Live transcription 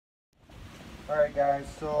Alright guys,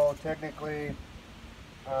 so technically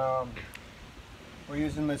we're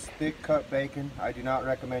using this thick cut bacon. I do not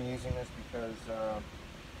recommend using this because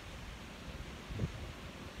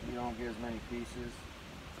you don't get as many pieces.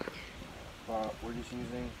 But we're just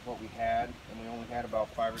using what we had, and we only had about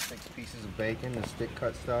 5 or 6 pieces of bacon, this thick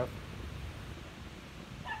cut stuff.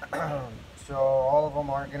 So all of them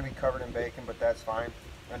aren't going to be covered in bacon, but that's fine.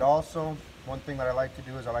 And also, one thing that I like to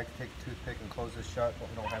do is I like to take a toothpick and close this shut, but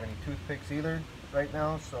we don't have any toothpicks either right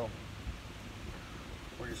now, so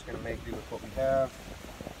we're just going to make do with what we have.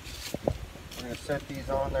 We're going to set these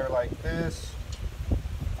on there like this.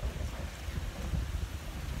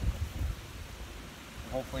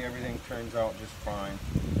 Hopefully everything turns out just fine.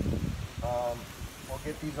 We'll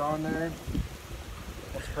get these on there.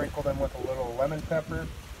 We'll sprinkle them with a little lemon pepper.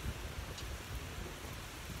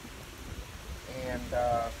 And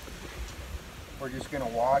we're just going to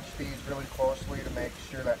watch these really closely to make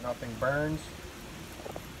sure that nothing burns.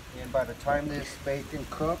 And by the time this bacon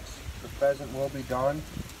cooks, the pheasant will be done.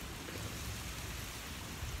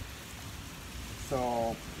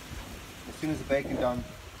 So as soon as the bacon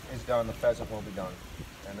is done, the pheasant will be done.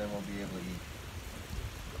 And then we'll be able to eat.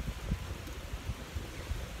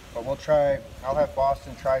 But we'll try, I'll have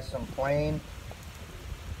Boston try some plain,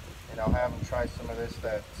 and I'll have him try some of this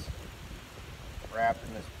that's wrapped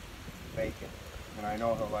in this bacon. And I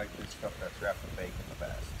know he'll like this stuff that's wrapped in bacon the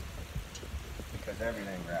best, because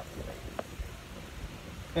everything wrapped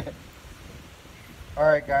in bacon.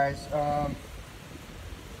 Alright guys,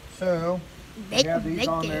 so we have these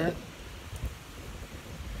on there.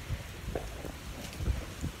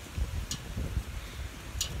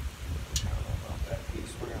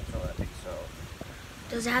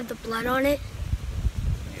 Does it have the blood on it?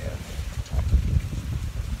 Yeah.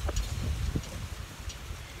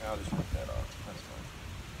 I'll just rip that off. That's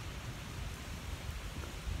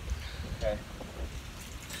fine. Okay.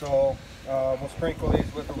 So we'll sprinkle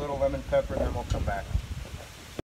these with a little lemon pepper and then we'll come back.